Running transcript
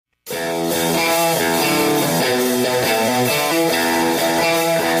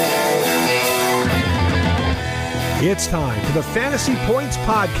It's time for the Fantasy Points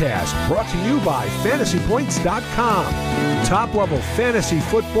Podcast, brought to you by FantasyPoints.com. Top-level fantasy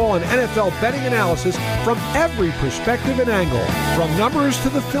football and NFL betting analysis from every perspective and angle, from numbers to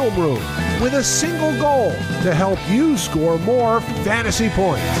the film room, with a single goal to help you score more fantasy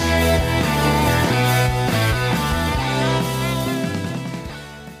points.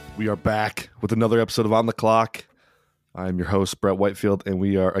 We are back with another episode of On the Clock. I'm your host, Brett Whitefield, and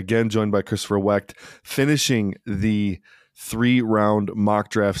we are again joined by Christopher Wecht, finishing the 3-round mock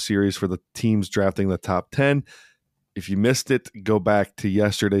draft series for the teams drafting the top 10. If you missed it, go back to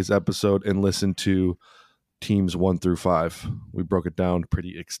yesterday's episode and listen to teams 1 through 5. We broke it down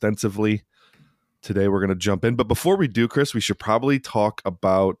pretty extensively. Today we're going to jump in. But before we do, Chris, we should probably talk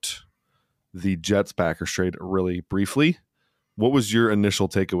about the Jets-Packers trade really briefly. What was your initial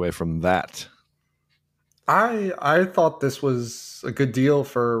takeaway from that? I thought this was a good deal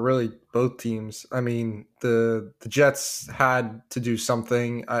for really both teams. I mean, the Jets had to do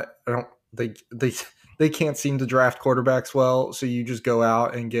something. They can't seem to draft quarterbacks well, so you just go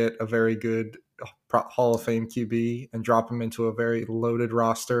out and get a very good Hall of Fame QB and drop him into a very loaded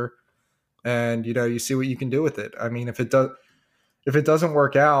roster, and you see what you can do with it. I mean, if it doesn't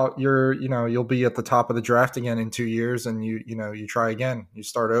work out, you'll be at the top of the draft again in 2 years, and you try again, you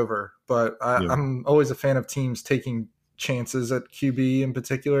start over. But I'm always a fan of teams taking chances at QB in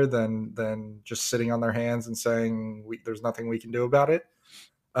particular than just sitting on their hands and saying there's nothing we can do about it.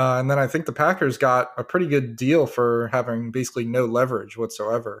 And then I think the Packers got a pretty good deal for having basically no leverage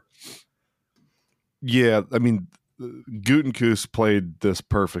whatsoever. Yeah, I mean, Gutekunst played this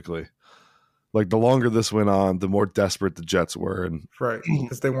perfectly. Like, the longer this went on, the more desperate the Jets were. And right,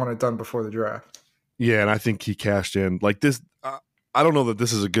 because they want it done before the draft. Yeah, and I think he cashed in. Like this, I don't know that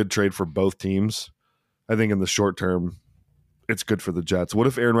this is a good trade for both teams. I think in the short term, it's good for the Jets. What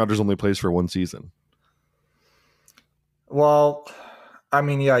if Aaron Rodgers only plays for one season? Well, I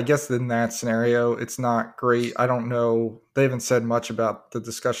mean, yeah, I guess in that scenario, it's not great. I don't know. They haven't said much about the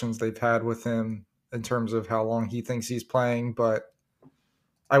discussions they've had with him in terms of how long he thinks he's playing, but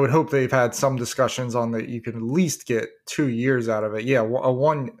I would hope they've had some discussions on that. You can at least get 2 years out of it. Yeah,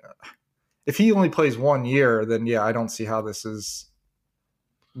 if he only plays 1 year, then yeah, I don't see how this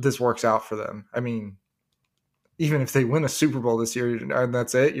works out for them. I mean, even if they win a Super Bowl this year and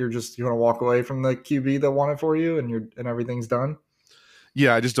that's it, you want to walk away from the QB that won it for you, and everything's done.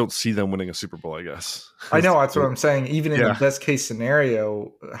 Yeah, I just don't see them winning a Super Bowl, I guess. I know, that's what I'm saying. Even in the best case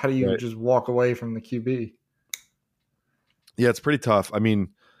scenario, how do you just walk away from the QB? Yeah, it's pretty tough. I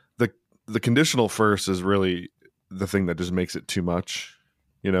mean, the conditional first is really the thing that just makes it too much.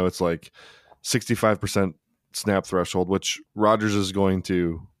 It's like 65% snap threshold, which Rodgers is going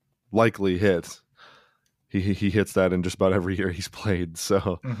to likely hit. He hits that in just about every year he's played.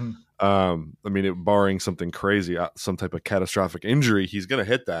 So, I mean, barring something crazy, some type of catastrophic injury, he's going to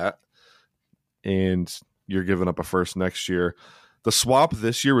hit that. And you're giving up a first next year. The swap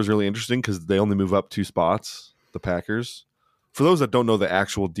this year was really interesting because they only move up 2 spots, the Packers. For those that don't know the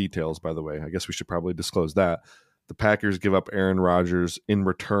actual details, by the way, I guess we should probably disclose that. The Packers give up Aaron Rodgers. In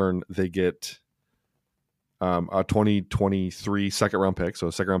return, they get a 2023 second-round pick, so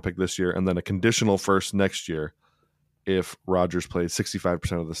a second-round pick this year, and then a conditional first next year if Rodgers plays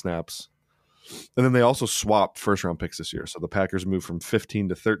 65% of the snaps. And then they also swapped first-round picks this year. So the Packers moved from 15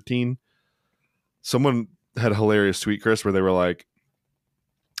 to 13. Someone had a hilarious tweet, Chris, where they were like,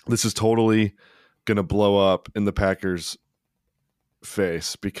 this is totally going to blow up in the Packers'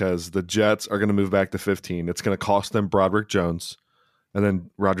 face because the Jets are going to move back to 15. It's going to cost them Broderick Jones, and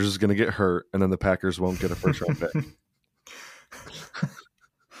then Rodgers is going to get hurt, and then the Packers won't get a first-round pick.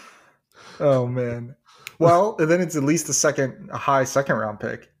 Oh, man. Well, and then it's at least a high second-round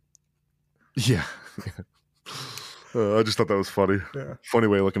pick. Yeah. I just thought that was funny. Yeah. Funny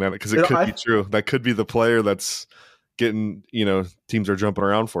way of looking at it, because it could be true. That could be the player that's getting, teams are jumping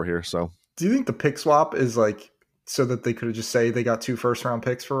around for here. So, do you think the pick swap is like so that they could just say they got 2 first-round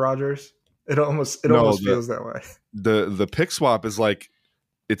picks for Rodgers? It almost feels that way. The pick swap is like,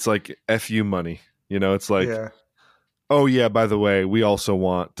 it's like FU money. It's like, oh yeah, by the way, we also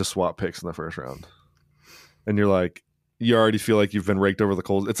want to swap picks in the first round. And you're like, you already feel like you've been raked over the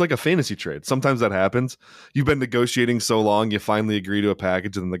coals. It's like a fantasy trade. Sometimes that happens. You've been negotiating so long, you finally agree to a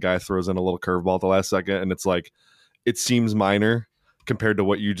package, and then the guy throws in a little curveball at the last second, and it's like, it seems minor compared to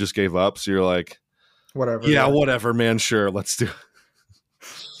what you just gave up. So you're like, whatever. Yeah, whatever, man. Sure, let's do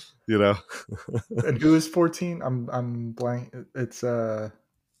it. And who is 14? I'm blank. It's the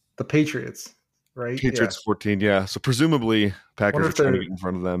Patriots, right? Patriots 14, yeah. So presumably Packers are trying to get in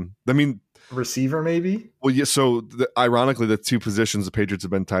front of them. I mean, receiver maybe? Well, yeah, so ironically, the 2 positions the Patriots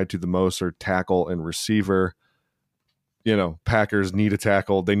have been tied to the most are tackle and receiver. Packers need a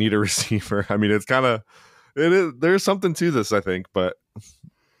tackle. They need a receiver. I mean, there's something to this, I think, but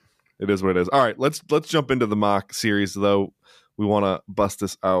it is what it is. All right, let's jump into the mock series, though. We want to bust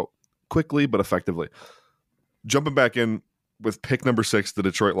this out quickly but effectively. Jumping back in with pick number 6, the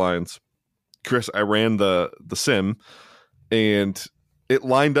Detroit Lions. Chris, I ran the sim, and it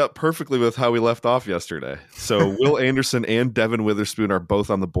lined up perfectly with how we left off yesterday. So Will Anderson and Devin Witherspoon are both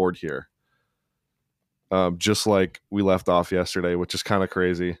on the board here. Just like we left off yesterday, which is kind of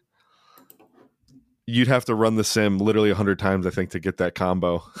crazy. You'd have to run the sim literally 100 times, I think, to get that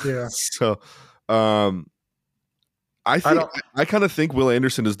combo. Yeah. So I kind of think Will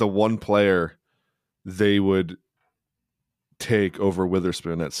Anderson is the one player they would take over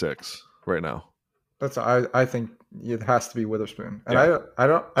Witherspoon at 6 right now. I think it has to be Witherspoon. And Yeah. I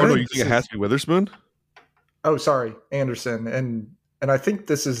don't You think it has to be Witherspoon? Oh, sorry, Anderson. And I think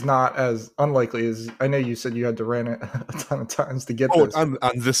this is not as unlikely as I know you said you had to run it a ton of times to get this. On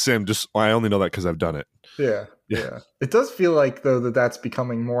this sim, I only know that because I've done it. Yeah. It does feel like, though, that's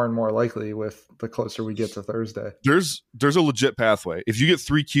becoming more and more likely with the closer we get to Thursday. There's a legit pathway. If you get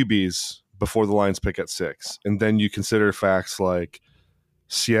 3 QBs before the Lions pick at 6, and then you consider facts like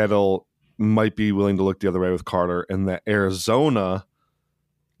Seattle might be willing to look the other way with Carter, and that Arizona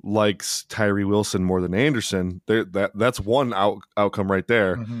likes Tyree Wilson more than Anderson, that's one outcome right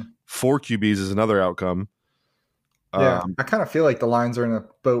there. Mm-hmm. 4 QBs is another outcome. Yeah, I kind of feel like the Lions are in a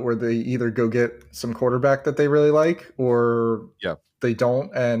boat where they either go get some quarterback that they really like, or they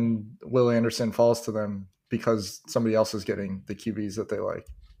don't, and Will Anderson falls to them because somebody else is getting the QBs that they like.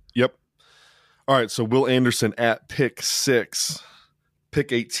 Yep. All right, so Will Anderson at pick 6.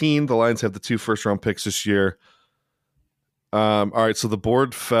 Pick 18, the Lions have the 2 first-round picks this year. All right, so the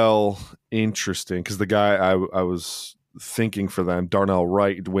board fell interesting because the guy I was thinking for them, Darnell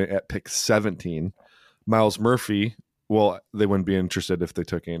Wright, went at pick 17. Miles Murphy, well, they wouldn't be interested if they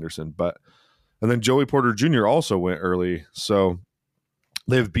took Anderson, and then Joey Porter Jr. also went early. So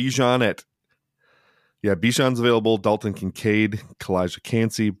they have Bijan Bijan's available, Dalton Kincaid, Kalijah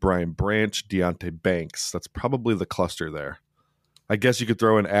Cansey, Brian Branch, Deontay Banks. That's probably the cluster there. I guess you could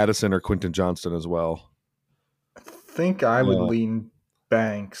throw in Addison or Quentin Johnston as well. I think I would lean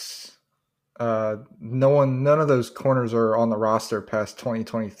Banks. None of those corners are on the roster past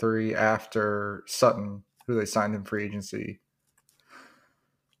 2023 after Sutton, who they signed in free agency.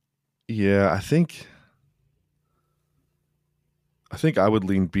 Yeah, I think I would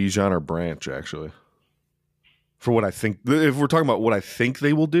lean Bijan or Branch, actually. For what I think, if we're talking about what I think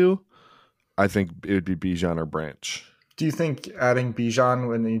they will do, I think it would be Bijan or Branch. Do you think adding Bijan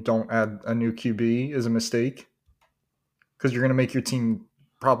when you don't add a new QB is a mistake? Because you're going to make your team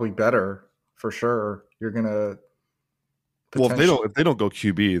probably better for sure. You're going to if they don't go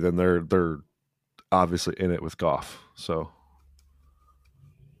QB, then they're obviously in it with Goff. So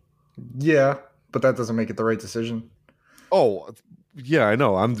yeah, but that doesn't make it the right decision. Oh yeah, I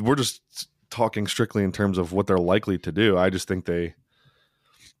know. We're just talking strictly in terms of what they're likely to do. I just think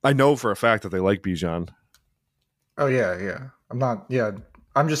I know for a fact that they like Bijan. Oh yeah.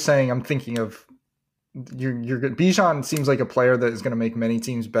 I'm just saying. I'm thinking of you're good. Bijan seems like a player that is going to make many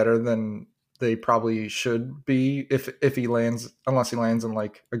teams better than they probably should be if he lands, unless he lands in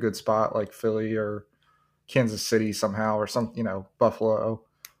like a good spot like Philly or Kansas City somehow, or Buffalo.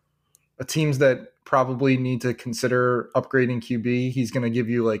 Teams that probably need to consider upgrading QB. He's going to give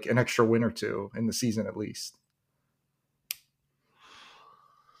you like an extra win or two in the season at least.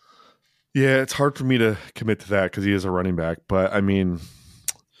 Yeah, it's hard for me to commit to that because he is a running back. But I mean,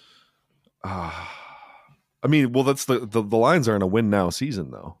 that's the Lions are in a win now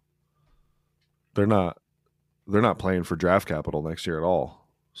season though. They're not playing for draft capital next year at all.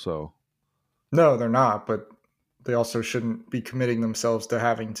 So no, they're not. But they also shouldn't be committing themselves to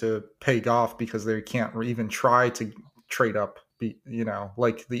having to pay Goff because they can't even try to trade up.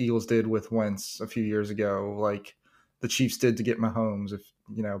 Like the Eagles did with Wentz a few years ago, like the Chiefs did to get Mahomes.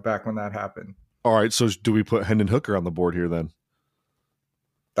 Back when that happened. All right, so do we put Hendon Hooker on the board here then?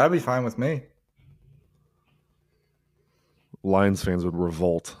 That'd be fine with me. Lions fans would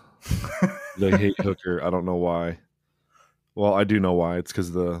revolt. They hate Hooker. I don't know why. Well, I do know why. It's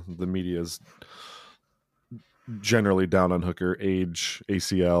because the media is generally down on Hooker, age,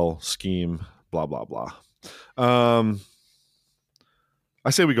 ACL, scheme, blah, blah, blah. I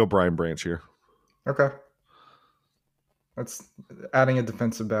say we go Brian Branch here. Okay. That's adding a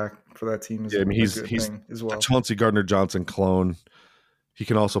defensive back for that team is he's thing as well. Chauncey Gardner-Johnson clone. He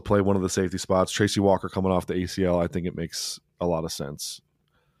can also play one of the safety spots. Tracy Walker coming off the ACL. I think it makes a lot of sense.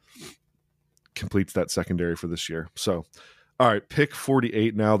 Completes that secondary for this year. So, All right, pick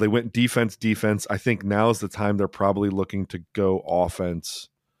 48 now. They went defense. I think now is the time they're probably looking to go offense.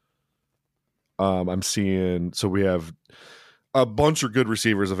 I'm seeing, so we have a bunch of good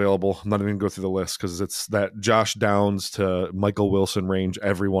receivers available. I'm not even going to go through the list because it's that Josh Downs to Michael Wilson range.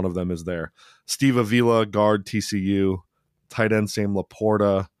 Every one of them is there. Steve Avila, guard, TCU. Tight end, Sam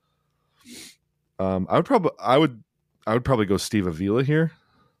Laporta. I would probably go Steve Avila here.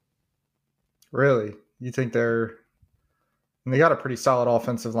 Really? You think they got a pretty solid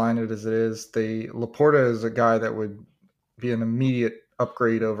offensive line as it is. Laporta is a guy that would be an immediate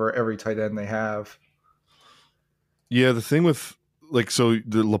upgrade over every tight end they have. Yeah, the thing with so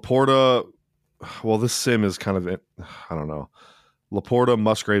the Laporta, well, this sim is kind of, I don't know. Laporta,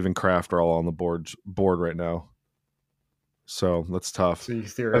 Musgrave, and Kraft are all on the board right now. So that's tough. So you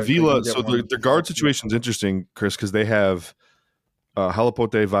theoretically Avila, so the guard situation is interesting, Chris, because they have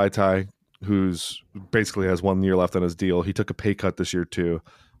Halapote Vaitai, who's basically has 1 year left on his deal. He took a pay cut this year too.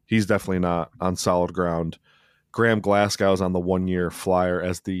 He's definitely not on solid ground. Graham Glasgow's on the 1 year flyer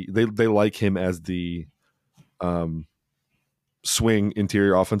as they like him as the swing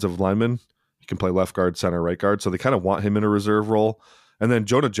interior offensive lineman. He can play left guard, center, right guard. So they kind of want him in a reserve role. And then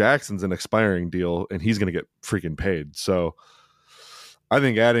Jonah Jackson's an expiring deal, and he's going to get freaking paid. So I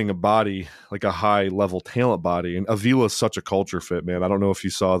think adding a body, like a high-level talent body, and Avila's such a culture fit, man. I don't know if you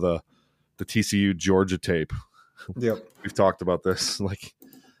saw the TCU Georgia tape. Yep. We've talked about this. Like,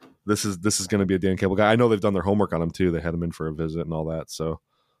 this is going to be a Dan Campbell guy. I know they've done their homework on him, too. They had him in for a visit and all that. So,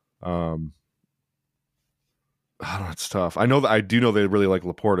 I don't know. It's tough. I do know they really like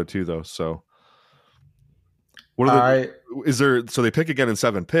Laporta, too, though. So what are so they pick again in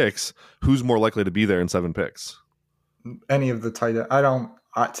 7 picks. Who's more likely to be there in 7 picks? Any of the tight end.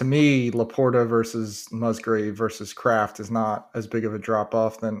 To me, Laporta versus Musgrave versus Kraft is not as big of a drop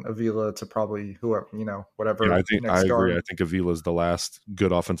off than Avila to probably whoever, whatever. Yeah, I agree. I think Avila is the last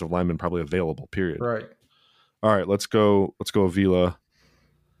good offensive lineman probably available, period. Right. All right, let's go Avila.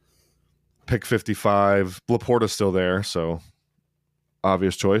 Pick 55. Laporta's still there, so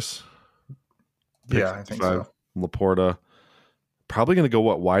obvious choice. Pick 55. I think so. Laporta. Probably going to go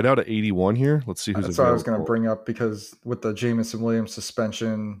wide out at 81 here. Let's see who's That's what I was going to bring up, because with the Jamison Williams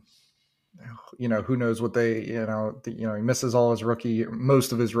suspension, who knows what he misses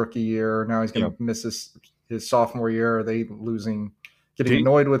most of his rookie year. Now he's going to miss his sophomore year. Are they getting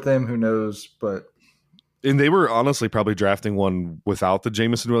annoyed with him? Who knows? And they were honestly probably drafting one without the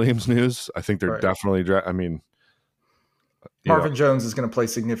Jamison Williams news. I think they're definitely Marvin Jones is going to play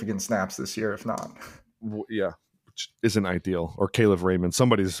significant snaps this year, if not. Yeah. Which isn't ideal, or Caleb Raymond.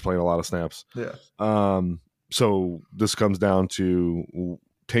 Somebody's playing a lot of snaps. Yeah. So this comes down to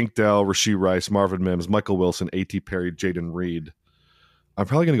Tank Dell, Rashee Rice, Marvin Mims, Michael Wilson, A.T. Perry, Jaden Reed. I'm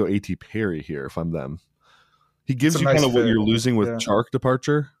probably going to go A.T. Perry here if I'm them. He gives you kind of what you're losing with Chark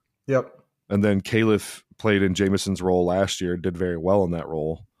departure. Yep. And then Caleb played in Jamison's role last year, did very well in that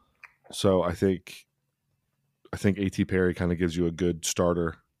role. So I think A.T. Perry kind of gives you a good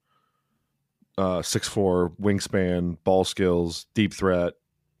starter. 6'4", wingspan, ball skills, deep threat,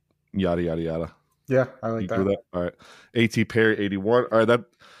 yada yada yada. Yeah, I like that. All right, A.T. Perry 81. All right,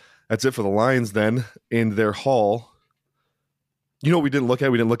 that's it for the Lions then. In their haul, what we didn't look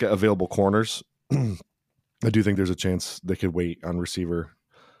at? We didn't look at available corners. I do think there's a chance they could wait on receiver.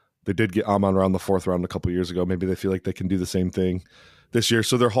 They did get Amon around the 4th round a couple years ago. Maybe they feel like they can do the same thing this year.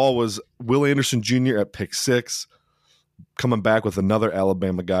 So their haul was Will Anderson Jr. at pick 6. Coming back with another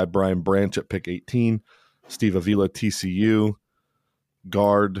Alabama guy, Brian Branch at pick 18, Steve Avila, TCU,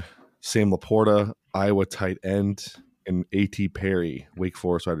 guard, Sam Laporta, Iowa tight end, and A.T. Perry, Wake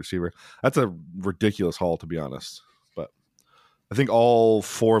Forest wide receiver. That's a ridiculous haul, to be honest. But I think all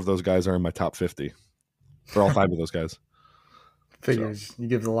 4 of those guys are in my top 50. Or all 5 of those guys. Figures. So, you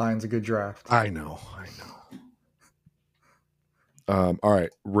give the Lions a good draft. I know. All right,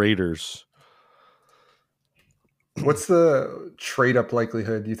 Raiders. What's the trade up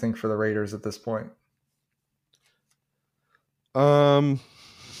likelihood, do you think, for the Raiders at this point? I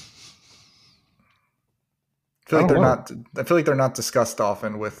feel like they're not discussed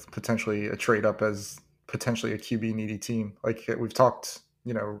often with potentially a trade up as potentially a QB needy team. Like we've talked,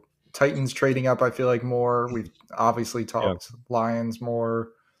 Titans trading up, I feel like more. We've obviously talked Lions more,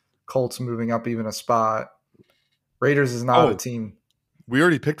 Colts moving up even a spot. Raiders is not a team. We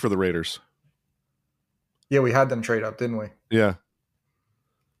already picked for the Raiders. Yeah, we had them trade up, didn't we? Yeah.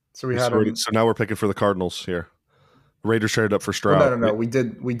 So we had them. So now we're picking for the Cardinals here. Raiders traded up for Stroud. Well, no. We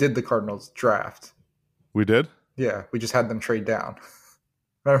did the Cardinals draft. We did? Yeah, we just had them trade down.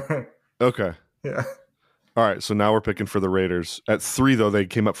 Okay. Yeah. All right, so now we're picking for the Raiders. At 3, though, they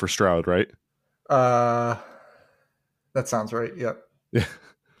came up for Stroud, right? That sounds right. Yep. Yeah.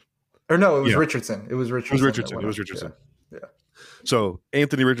 Or no, it was Yeah. Richardson. It was Richardson. It was Richardson. Yeah. So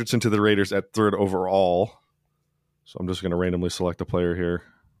Anthony Richardson to the Raiders at 3rd overall. So I'm just going to randomly select a player here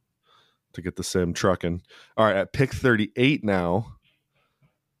to get the sim trucking. All right, at pick 38 now,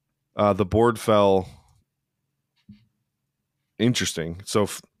 the board fell interesting. So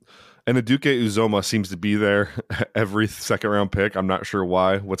Eneduke Uzoma seems to be there every second round pick. I'm not sure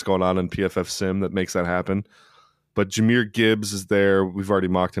why, what's going on in PFF sim that makes that happen. But Jahmyr Gibbs is there. We've already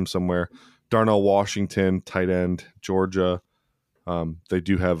mocked him somewhere. Darnell Washington, tight end, Georgia. They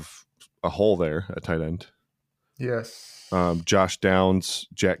do have a hole there at tight end. Yes. Josh Downs,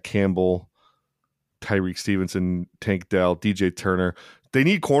 Jack Campbell, Tyreek Stevenson, Tank Dell, DJ Turner. They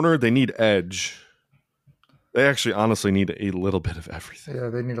need corner. They need edge. They actually honestly need a little bit of everything. Yeah,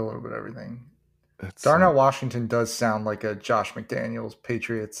 they need a little bit of everything. Darnell Washington does sound like a Josh McDaniels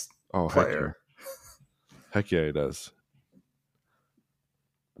Patriots player. Heck yeah, he does.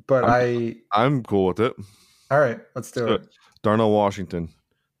 But I'm cool with it. All right, let's do it. Darnell Washington.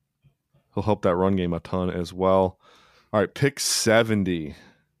 He'll help that run game a ton as well. All right, pick 70.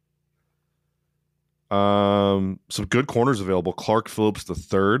 Some good corners available. Clark Phillips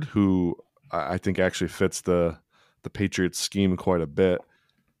III, who I think actually fits the Patriots scheme quite a bit.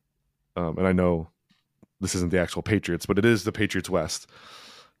 And I know this isn't the actual Patriots, but it is the Patriots West.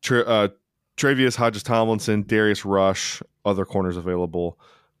 Travius Hodges-Tomlinson, Darius Rush, other corners available.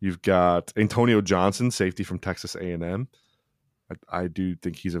 You've got Antonio Johnson, safety from Texas A&M. I do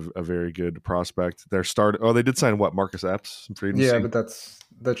think he's a very good prospect. They did sign Marcus Epps from free agency. Yeah, but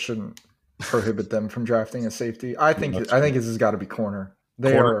that shouldn't prohibit them from drafting a safety. I think this has got to be corner.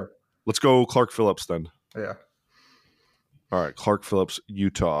 Let's go Clark Phillips then. Yeah. All right, Clark Phillips,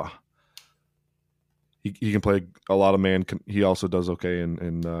 Utah. He can play a lot of man. He also does okay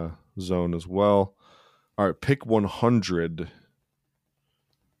in zone as well. All right, pick 100.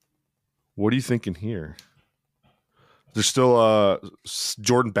 What are you thinking here? There's still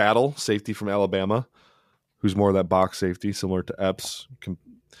Jordan Battle, safety from Alabama, who's more of that box safety, similar to Epps.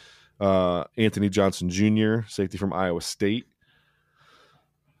 Anthony Johnson Jr., safety from Iowa State.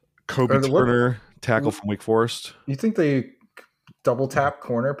 Kobe Turner, tackle from Wake Forest. You think they double tap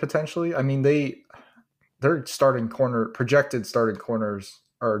corner potentially? I mean, their projected starting corners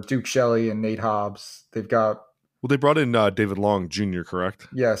are Duke Shelley and Nate Hobbs. They've got. Well, they brought in David Long Jr., correct?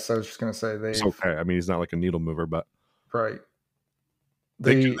 Yes, I was just going to say it's okay. I mean, he's not like a needle mover, but right.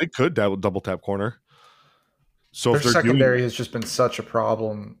 They could double tap corner. So their secondary has just been such a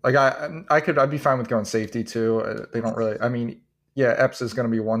problem. Like I'd be fine with going safety too. They don't really. I mean, yeah, Epps is going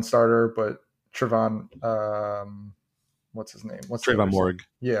to be one starter, but Trevon, what's his name? Trayvon Moehrig?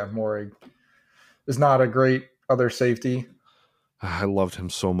 Yeah, Moehrig is not a great other safety. I loved him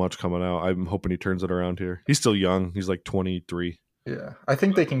so much coming out. I'm hoping he turns it around here. He's still young. He's like 23. Yeah, I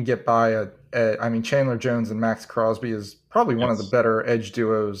think they can get by. I mean, Chandler Jones and Max Crosby is probably one of the better edge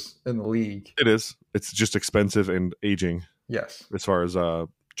duos in the league. It is. It's just expensive and aging. Yes, as far as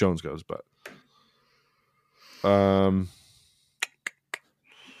Jones goes, but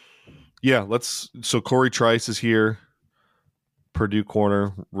yeah. So Corey Trice is here. Purdue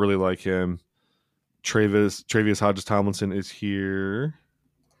corner, really like him. Travius Hodges-Tomlinson is here,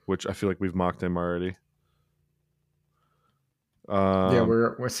 which I feel like we've mocked him already. Yeah,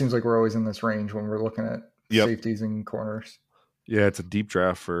 it seems like we're always in this range when we're looking at safeties and corners. Yeah, it's a deep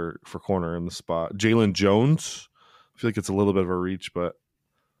draft for corner in the spot. Jalen Jones, I feel like it's a little bit of a reach, but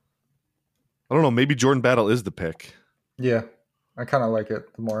I don't know. Maybe Jordan Battle is the pick. Yeah, I kind of like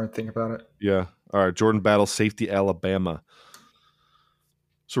it the more I think about it. Yeah. All right, Jordan Battle, safety, Alabama.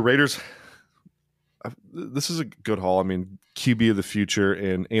 So Raiders, this is a good haul. I mean, QB of the future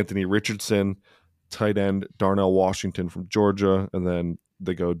in Anthony Richardson, tight end Darnell Washington from Georgia, and then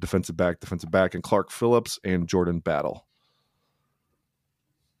they go defensive back, and Clark Phillips and Jordan Battle.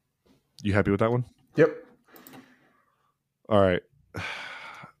 You happy with that one? Yep. All right.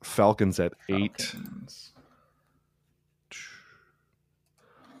 Falcons at 8.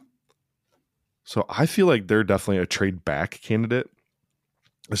 So I feel like they're definitely a trade back candidate,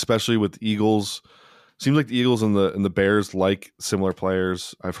 especially with Eagles. Seems like the Eagles and the Bears like similar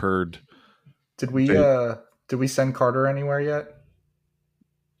players. I've heard. Did we send Carter anywhere yet?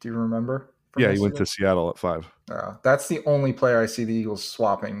 Do you remember? Yeah, he went to Seattle at 5. That's the only player I see the Eagles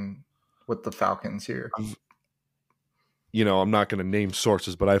swapping with the Falcons here. I'm not going to name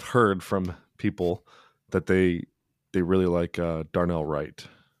sources, but I've heard from people that they really like Darnell Wright,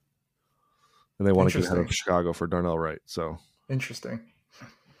 and they want to get ahead of Chicago for Darnell Wright. So interesting.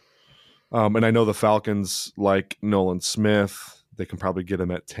 And I know the Falcons like Nolan Smith. They can probably get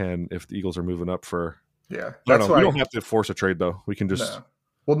him at 10 if the Eagles are moving up for Yeah, I that's don't know. why We don't have to force a trade though. We can just no.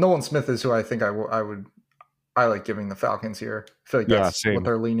 Well, Nolan Smith is who I think I like giving the Falcons here. I feel like that's what same.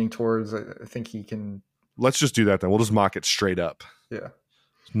 they're leaning towards. I think he can. Let's just do that then. We'll just mock it straight up. Yeah.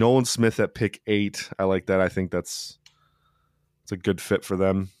 Nolan Smith at pick 8. I like that. I think it's a good fit for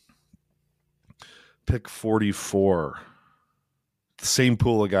them. Pick 44. The same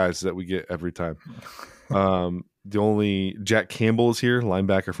pool of guys that we get every time. The only Jack Campbell is here,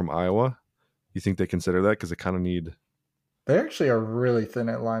 linebacker from Iowa. You think they consider that because they kind of need? They actually are really thin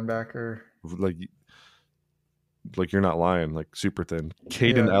at linebacker. Like you're not lying, like super thin.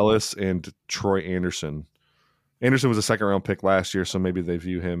 Caden Ellis and Troy Anderson. Anderson was a 2nd-round pick last year, so maybe they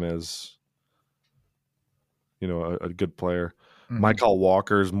view him as, a good player. Mm-hmm. Michael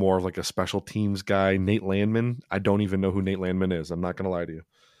Walker is more of like a special teams guy. Nate Landman, I don't even know who Nate Landman is. I'm not going to lie to you.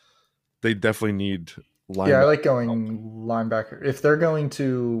 They definitely need linebacker. Yeah, I like going linebacker. If they're going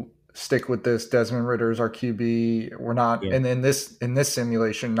to stick with this, Desmond Ritter's our QB. We're not, and in this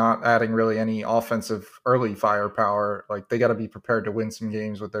simulation, not adding really any offensive early firepower. Like they got to be prepared to win some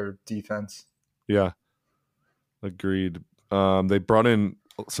games with their defense. Yeah, agreed. They brought in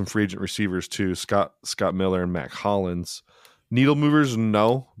some free agent receivers too, Scott Miller and Mac Hollins. Needle movers,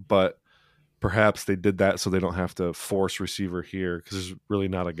 no, but perhaps they did that so they don't have to force receiver here because there's really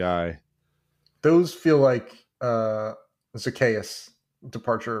not a guy. Those feel like Zacchaeus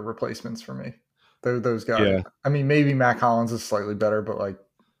departure replacements for me. Those guys. Yeah. I mean, maybe Mac Hollins is slightly better, but like,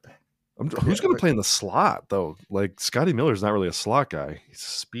 who's going to play in the slot though? Like Scotty Miller's not really a slot guy. He's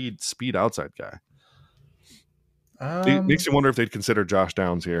a speed outside guy. It makes you wonder if they'd consider Josh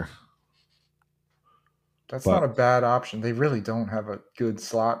Downs here. That's not a bad option. They really don't have a good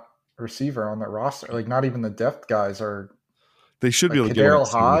slot receiver on their roster. Like not even the depth guys are. They should like be able to get Daryl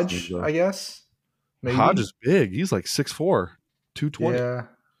Hodge, I guess. Maybe. Hodge is big. He's like 6'4", 220. Yeah.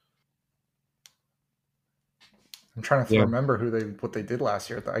 I'm trying to remember what they did last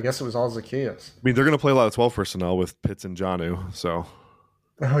year. I guess it was all Zacchaeus. I mean, they're going to play a lot of 12 personnel with Pitts and Jonnu. So.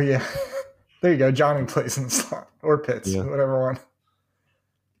 Oh yeah, there you go. Jonnu plays in the slot or Pitts, whatever one.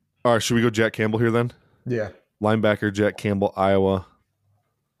 All right, should we go Jack Campbell here then? Yeah. Linebacker Jack Campbell, Iowa.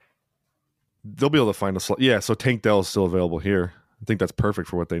 They'll be able to find a slot. Yeah, so Tank Dell is still available here. I think that's perfect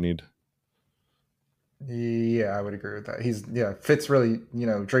for what they need. Yeah, I would agree with that. Fitz really,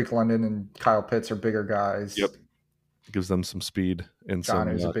 Drake London and Kyle Pitts are bigger guys. Yep. Gives them some speed and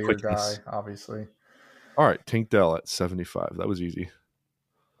Jonnu's some a bigger quickness. guy, obviously. All right, Tank Dell at 75. That was easy.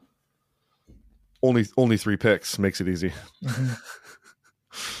 Only 3 picks makes it easy.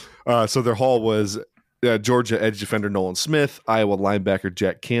 So their haul was Georgia edge defender Nolan Smith, Iowa linebacker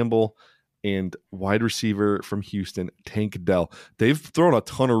Jack Campbell, and wide receiver from Houston Tank Dell. They've thrown a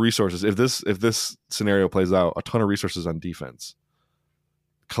ton of resources. If this scenario plays out, a ton of resources on defense.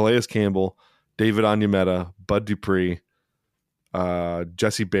 Calais Campbell, David Onyemata, Bud Dupree,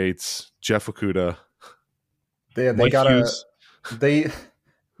 Jesse Bates, Jeff Okudah. Even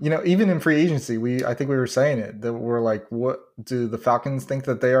in free agency, I think we were saying it, that we're like, what do the Falcons think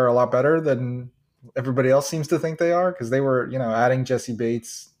that they are a lot better than everybody else seems to think they are? Because they were, adding Jesse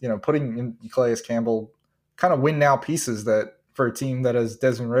Bates, putting in Calais Campbell, kind of win now pieces that for a team that has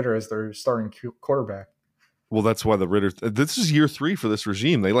Desmond Ridder as their starting quarterback. Well, that's why this is year 3 for this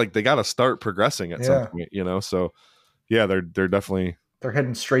regime. They got to start progressing at some point, So yeah, they're definitely they're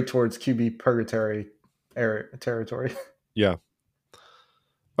heading straight towards QB purgatory territory. Yeah.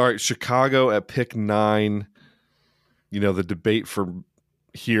 All right, Chicago at pick 9. The debate for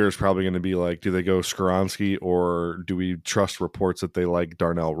here is probably going to be like, do they go Skoronski or do we trust reports that they like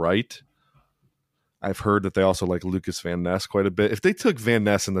Darnell Wright? I've heard that they also like Lucas Van Ness quite a bit. If they took Van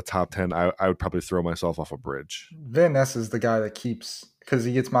Ness in the top 10, I would probably throw myself off a bridge. Van Ness is the guy that keeps, because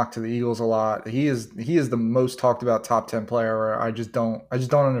he gets mocked to the Eagles a lot. He is the most talked about top 10 player. Where I just don't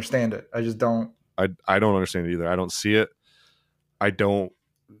understand it. I just don't. I don't understand it either. I don't see it. I don't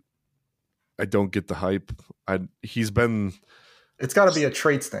get the hype. He's been. It's got to be a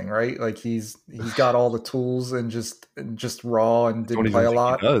traits thing, right? Like he's got all the tools and just raw and didn't play a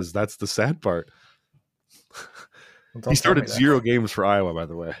lot. He does. That's the sad part. He started 0 games for Iowa, by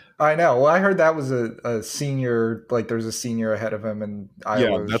the way. I know. Well, I heard that was a senior. Like there's a senior ahead of him, and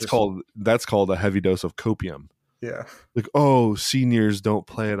Iowa. Yeah, that's called a heavy dose of copium. Yeah. Like, seniors don't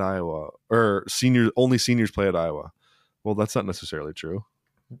play at Iowa, or only seniors play at Iowa. Well, that's not necessarily true.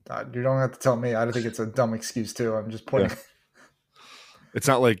 You don't have to tell me. I don't think it's a dumb excuse too. I'm just pointing. Yeah. It's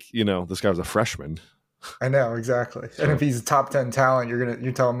not like, this guy was a freshman. I know, exactly. And if he's a top 10 talent,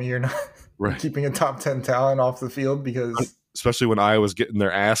 you're telling me you're not keeping a top 10 talent off the field because especially when Iowa's getting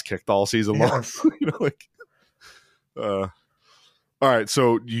their ass kicked all season long. All right,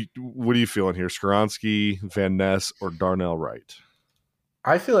 so what are you feeling here? Skoronski, Van Ness, or Darnell Wright?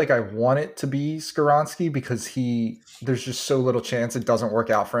 I feel like I want it to be Skoronski because there's just so little chance it doesn't work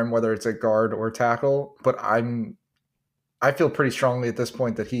out for him, whether it's a guard or tackle. But I feel pretty strongly at this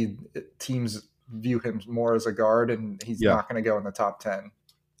point that teams view him more as a guard, and he's Yeah. not going to go in the top 10.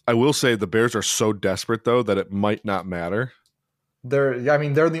 I will say the Bears are so desperate though that it might not matter. They're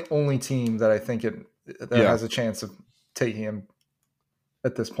the only team that I think has a chance of taking him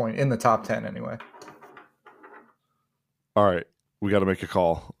at this point in the top 10 anyway. All right, we got to make a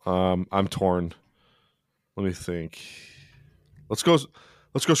call. I'm torn. Let me think. Let's go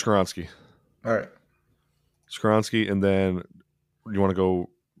Skoronski. All right. Skoronski, and then you want to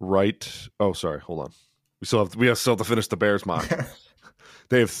go right? Oh, sorry. Hold on. We still have to finish the Bears mock.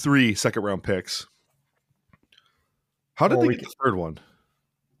 They have 3 second-round picks. How did they get the third one?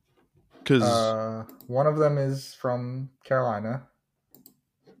 Because one of them is from Carolina,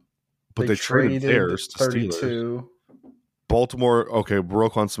 but they traded theirs to 32. Steelers. Baltimore, okay,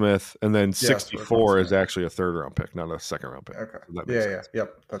 Roquan Smith, and then 64 is actually a third-round pick, not a second-round pick. Okay. So that makes sense.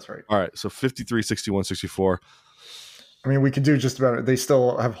 Yep, that's right. All right, so 53, 61, 64. I mean, we could do just about it. They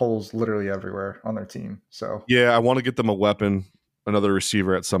still have holes literally everywhere on their team. So yeah, I want to get them a weapon, another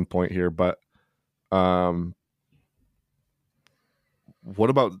receiver at some point here, but what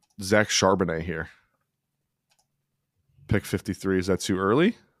about Zach Charbonnet here? Pick 53. Is that too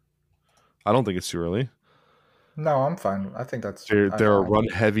early? I don't think it's too early. No, I'm fine. I think they're a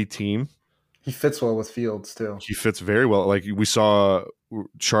run-heavy team. He fits well with Fields, too. He fits very well. Like we saw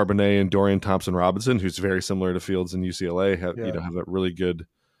Charbonnet and Dorian Thompson-Robinson, who's very similar to Fields in UCLA, have a really good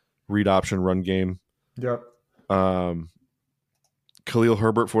read option run game. Yep. Khalil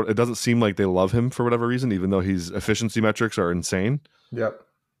Herbert, it doesn't seem like they love him for whatever reason, even though his efficiency metrics are insane. Yep.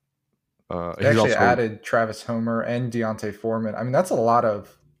 They actually added Travis Homer and Deontay Foreman. I mean, that's a lot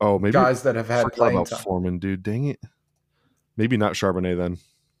of guys that have had playing time. Foreman, dude, dang it. Maybe not Charbonnet then.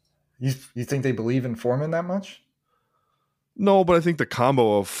 You think they believe in Foreman that much? No, but I think the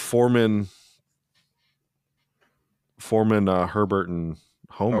combo of Foreman, Herbert, and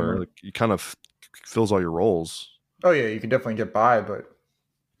Homer. Like, you kind of fills all your roles. Oh yeah, you can definitely get by, but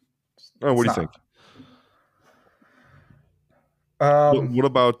what do you think? What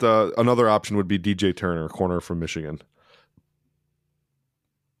about another option would be DJ Turner, corner from Michigan?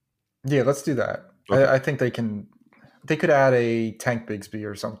 Yeah, let's do that. Okay. I think they could add a Tank Bigsby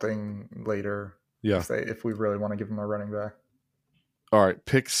or something later. Yeah, if we really want to give them a running back. All right,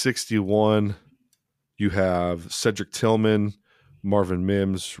 pick 61. You have Cedric Tillman, Marvin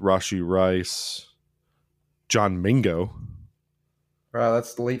Mims, Rashee Rice, John Mingo. Wow,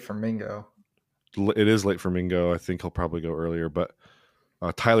 that's late for Mingo. It is late for Mingo. I think he'll probably go earlier. But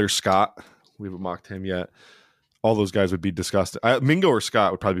Tyler Scott, we haven't mocked him yet. All those guys would be discussed. Mingo or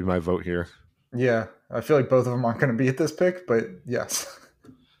Scott would probably be my vote here. Yeah, I feel like both of them aren't going to be at this pick, but yes.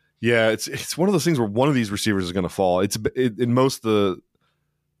 Yeah, it's one of those things where one of these receivers is going to fall. In most of the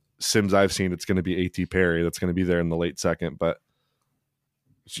sims I've seen, it's going to be A.T. Perry that's going to be there in the late second. But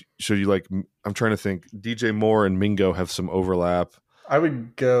should you like? I'm trying to think. DJ Moore and Mingo have some overlap. I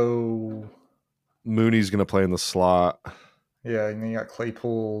would go. Mooney's going to play in the slot. Yeah, and then you got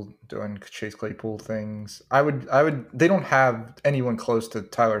Claypool doing Chase Claypool things. I would. They don't have anyone close to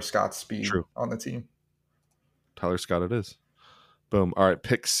Tyler Scott's speed on the team. Tyler Scott, it is. Boom. All right,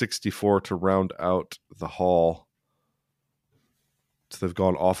 pick 64 to round out the haul. So they've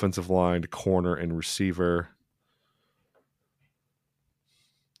gone offensive line, corner, and receiver.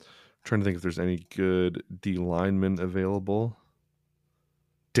 I'm trying to think if there's any good D linemen available.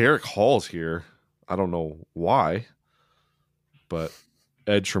 Derek Hall's here. I don't know why, but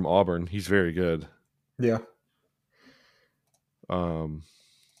edge from Auburn. He's very good. Yeah.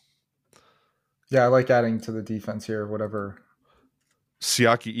 Yeah, I like adding to the defense here, whatever.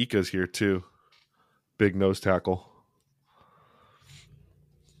 Siaki Ika's here too. Big nose tackle.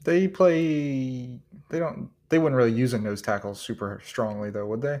 They wouldn't really use a nose tackle super strongly though,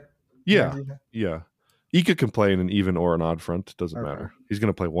 would they? Yeah. Ika can play in an even or an odd front. Doesn't matter. He's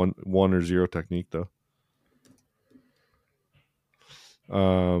going to play one or zero technique though.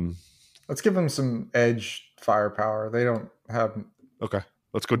 Let's give him some edge firepower. They don't have. Okay,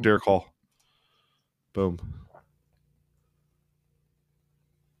 let's go Derek Hall. Boom.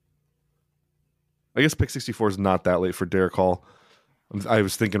 I guess pick 64 is not that late for Derek Hall. I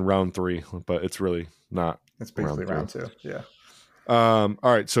was thinking round 3, but it's really not. It's basically round 2. Yeah. All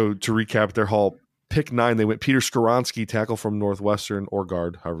right. So to recap, their haul, pick 9, they went Peter Skoronski, tackle from Northwestern, or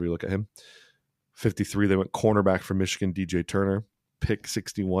guard, however you look at him. 53, they went cornerback from Michigan, DJ Turner. Pick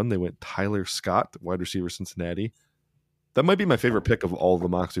 61, they went Tyler Scott, wide receiver, Cincinnati. That might be my favorite pick of all the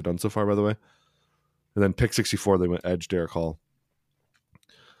mocks we've done so far, by the way. And then pick 64, they went edge Derek Hall.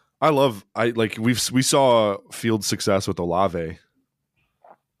 We saw field success with Olave.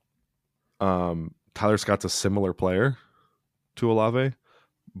 Tyler Scott's a similar player to Olave,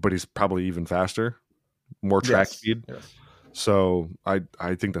 but he's probably even faster, more track speed. Yes. So I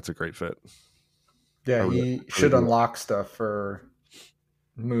think that's a great fit. Yeah, he should unlock stuff for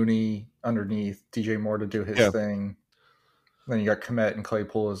Mooney underneath, DJ Moore to do his thing. Then you got Kmet and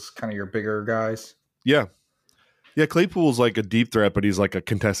Claypool as kind of your bigger guys. Yeah. Yeah, Claypool's like a deep threat, but he's like a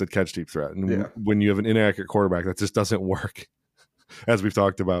contested catch deep threat. And when you have an inaccurate quarterback, that just doesn't work, as we've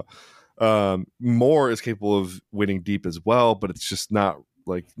talked about. Moore is capable of winning deep as well, but it's just not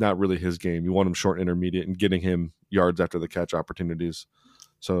really his game. You want him short intermediate and getting him yards after the catch opportunities.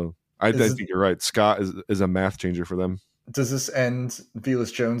 So I think you're right. Scott is a math changer for them. Does this end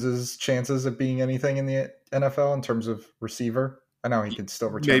Velus Jones's chances of being anything in the NFL in terms of receiver? I know he could still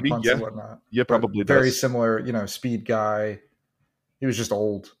return punts and whatnot. Yeah, probably very similar, speed guy. He was just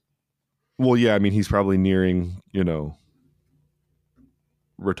old. Well, yeah, I mean, he's probably nearing,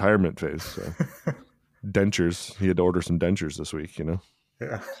 retirement phase. So. Dentures. He had to order some dentures this week,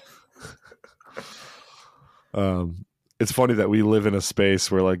 Yeah. It's funny that we live in a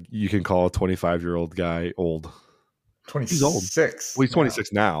space where you can call a 25-year-old guy old. 26. He's old. Well, he's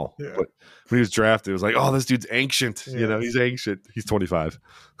 26 now. Yeah. But when he was drafted, it was like, oh, this dude's ancient. Yeah. He's ancient. He's 25.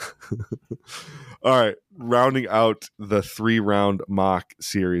 All right. Rounding out the 3-round mock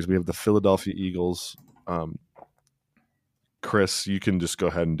series, we have the Philadelphia Eagles. Chris, you can just go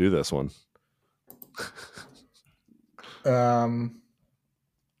ahead and do this one.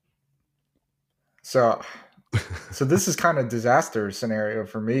 So this is kind of disaster scenario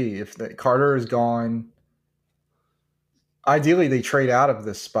for me. If Carter is gone, ideally they trade out of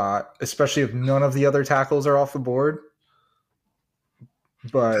this spot, especially if none of the other tackles are off the board.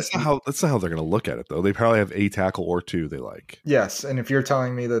 But that's not how they're going to look at it, though. They probably have a tackle or two they like. Yes, and if you're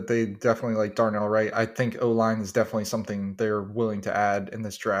telling me that they definitely like Darnell Wright, I think O-line is definitely something they're willing to add in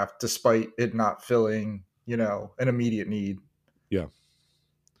this draft, despite it not filling, an immediate need. Yeah.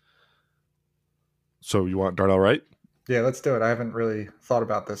 So you want Darnell Wright? Yeah, let's do it. I haven't really thought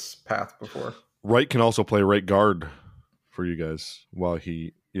about this path before. Wright can also play right guard for you guys while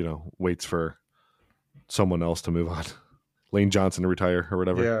he, waits for someone else to move on. Lane Johnson to retire or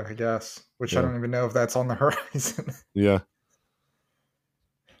whatever. Yeah, I guess. Which I don't even know if that's on the horizon. Yeah.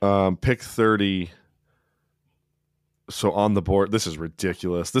 Pick 30. So on the board, this is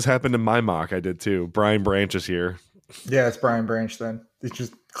ridiculous. This happened in my mock. I did too. Brian Branch is here. Yeah, it's Brian Branch then. It's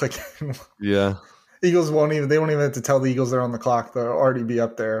just click. Yeah. Eagles won't even have to tell the Eagles they're on the clock. They'll already be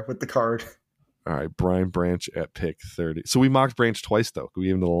up there with the card. All right, Brian Branch at pick 30. So we mocked Branch twice though. We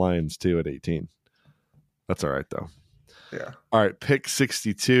gave him to the Lions too at 18. That's all right though. Yeah. All right, pick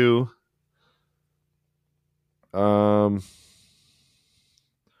 62.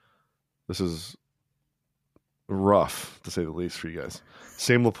 This is rough to say the least for you guys.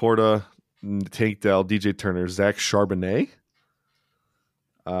 Sam Laporta, Tank Dell, DJ Turner, Zach Charbonnet,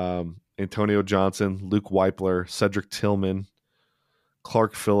 Antonio Johnson, Luke Weipler, Cedric Tillman,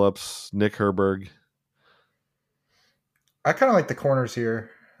 Clark Phillips, Nick Herberg. I kind of like the corners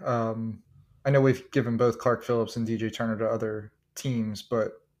here. I know we've given both Clark Phillips and DJ Turner to other teams,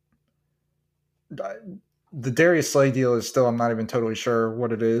 but the Darius Slay deal is still, I'm not even totally sure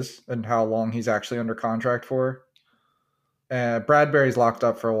what it is and how long he's actually under contract for. Bradbury's locked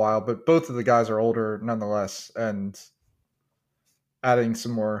up for a while, but both of the guys are older nonetheless, and adding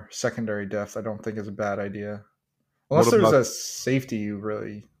some more secondary depth I don't think is a bad idea. Unless there's a safety you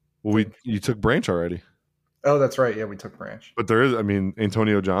really... Well, you took Branch already. Oh, that's right. Yeah, we took Branch. But there is,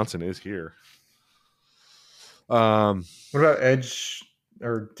 Antonio Johnson is here. What about edge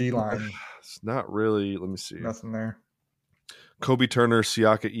or D-line? It's not really. Let me see. Nothing there. Kobe Turner,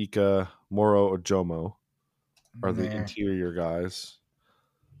 Siaka Ika, Moro Ojomo are the interior guys.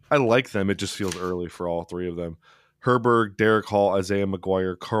 I like them. It just feels early for all three of them. Herberg, Derek Hall, Isaiah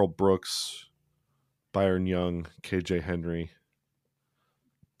McGuire, Carl Brooks, Byron Young, KJ Henry.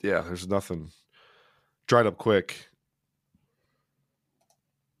 Yeah, there's nothing. Dried up quick.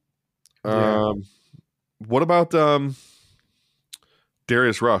 Yeah. What about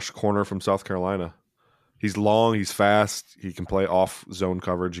Darius Rush, corner from South Carolina? He's long, he's fast, he can play off zone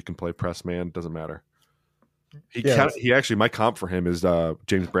coverage, he can play press man, doesn't matter. He actually, my comp for him is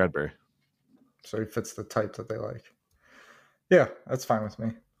James Bradbury. So he fits the type that they like. Yeah, that's fine with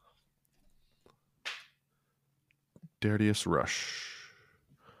me. Darius Rush.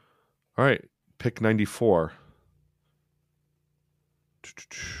 All right, pick 94.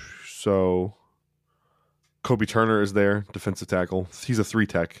 So Kobe Turner is there, defensive tackle. He's a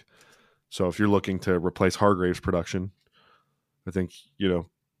 3-tech. So if you're looking to replace Hargrave's production, I think,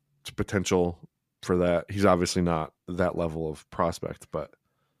 it's potential for that. He's obviously not that level of prospect, but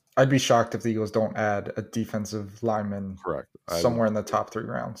I'd be shocked if the Eagles don't add a defensive lineman correct. somewhere in the top 3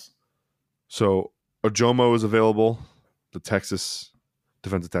 rounds. So Ojomo is available, the Texas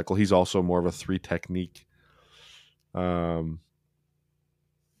defensive tackle. He's also more of a 3 technique.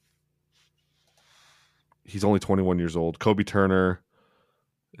 He's only 21 years old. Kobe Turner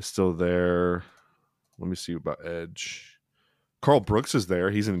is still there. Let me see about edge. Carl Brooks is there.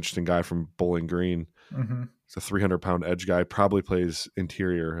 He's an interesting guy from Bowling Green. Mm-hmm. He's a 300-pound edge guy. Probably plays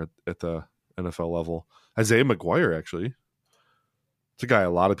interior at the NFL level. Isaiah McGuire, actually. It's a guy a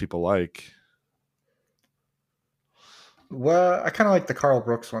lot of people like. Well, I kind of like the Carl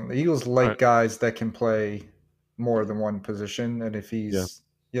Brooks one. The Eagles like Right. guys that can play more than one position. And if he's,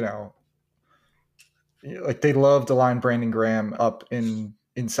 like they love to line Brandon Graham up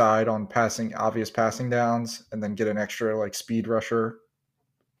inside on obvious passing downs, and then get an extra like speed rusher,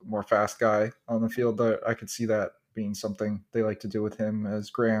 more fast guy on the field. I could see that being something they like to do with him as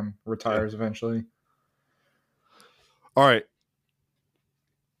Graham retires eventually. All right.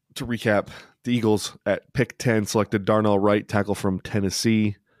 To recap, the Eagles at pick 10 selected Darnell Wright, tackle from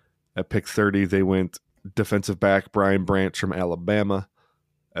Tennessee. At pick 30, they went defensive back Brian Branch from Alabama.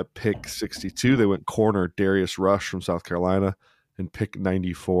 At pick 62, they went corner Darius Rush from South Carolina. And pick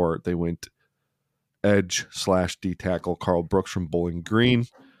 94, they went edge/D tackle Carl Brooks from Bowling Green.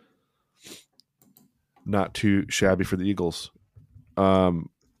 Not too shabby for the Eagles.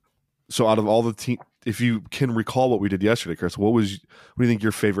 So out of all the team, if you can recall what we did yesterday, Chris, what do you think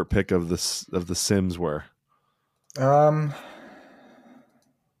your favorite pick of the Sims were?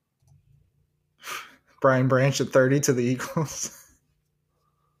 Brian Branch at 30 to the Eagles.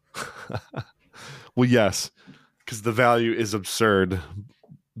 Well, yes, because the value is absurd.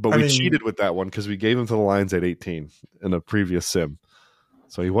 But we cheated with that one because we gave him to the Lions at 18 in a previous sim.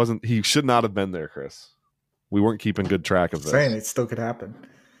 So he should not have been there, Chris. We weren't keeping good track of this. Saying it still could happen.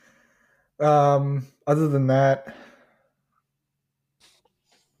 Other than that, I'm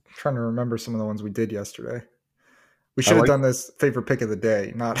trying to remember some of the ones we did yesterday. We should have done this favorite pick of the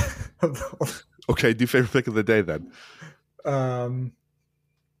day, not Okay, do favorite pick of the day then.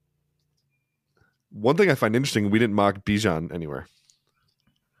 One thing I find interesting, we didn't mock Bijan anywhere.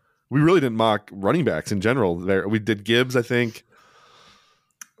 We really didn't mock running backs in general. There, we did Gibbs, I think.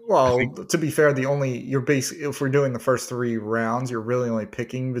 Well, to be fair, if we're doing the first 3 rounds, you're really only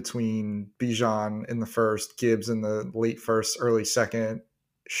picking between Bijan in the first, Gibbs in the late first, early second,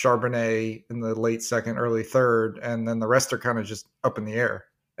 Charbonnet in the late second, early third, and then the rest are kind of just up in the air.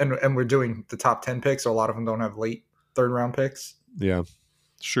 And we're doing the top 10 picks, so a lot of them don't have late third round picks. Yeah,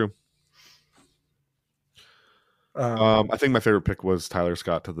 it's true. I think my favorite pick was Tyler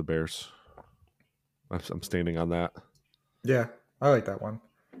Scott to the Bears. I'm standing on that. Yeah, I like that one.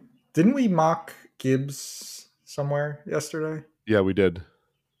 Didn't we mock Gibbs somewhere yesterday? Yeah, we did.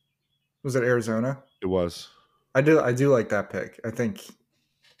 Was it Arizona? It was. I do like that pick. I think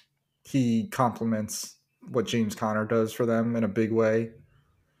he complements what James Conner does for them in a big way.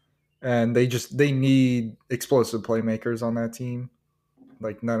 And they need explosive playmakers on that team.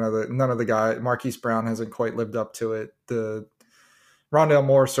 Like none of the guys. Marquise Brown hasn't quite lived up to it. The Rondale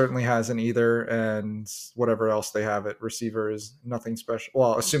Moore certainly hasn't either, and whatever else they have at receiver is nothing special.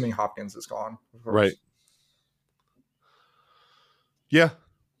 Well, assuming Hopkins is gone, of course. Right? Yeah,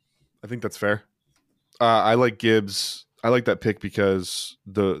 I think that's fair. I like Gibbs. I like that pick because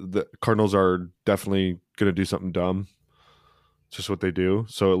the Cardinals are definitely going to do something dumb. It's just what they do.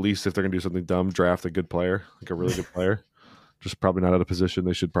 So at least if they're going to do something dumb, draft a good player, like a really good player. Just probably not at a position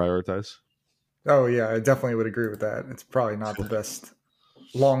they should prioritize. Oh, yeah, I definitely would agree with that. It's probably not the best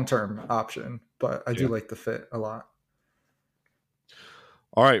long-term option, but I do like the fit a lot.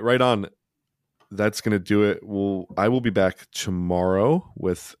 All right on. That's going to do it. I will be back tomorrow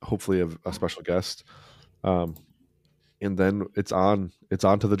with hopefully a special guest. And then it's on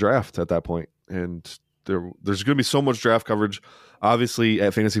to the draft at that point. And there's going to be so much draft coverage. Obviously,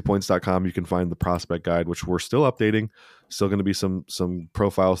 at fantasypoints.com, you can find the prospect guide, which we're still updating. Still going to be some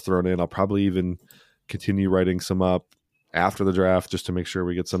profiles thrown in. I'll probably even continue writing some up after the draft just to make sure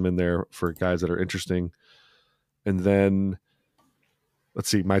we get some in there for guys that are interesting. And then, let's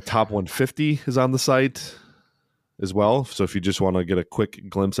see, my top 150 is on the site as well. So if you just want to get a quick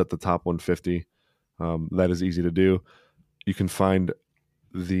glimpse at the top 150, that is easy to do. You can find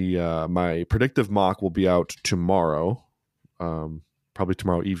my predictive mock will be out tomorrow. Probably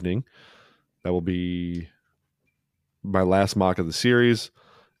tomorrow evening. That will be my last mock of the series.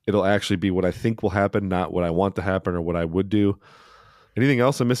 it'll actually be what I think will happen, not what I want to happen or what I would do. Anything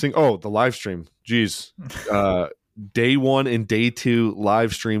else I'm missing? Oh, the live stream. Jeez. Day 1 and day 2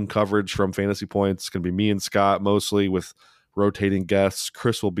 live stream coverage from Fantasy Points. It's going to be me and Scott mostly with rotating guests.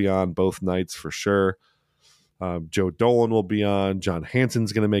 Chris will be on both nights for sure. Joe Dolan will be on. John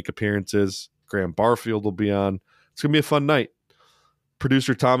Hansen's going to make appearances. Graham Barfield will be on. It's going to be a fun night.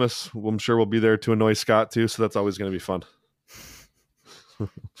 Producer Thomas, I'm sure, will be there to annoy Scott too, so that's always going to be fun. All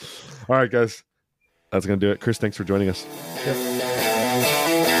right, guys. That's going to do it. Chris, thanks for joining us. Yep.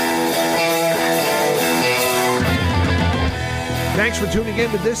 Thanks for tuning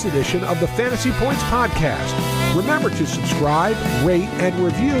in to this edition of the Fantasy Points Podcast. Remember to subscribe, rate, and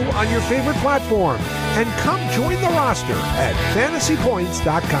review on your favorite platform. And come join the roster at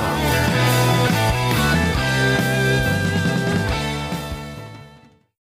fantasypoints.com.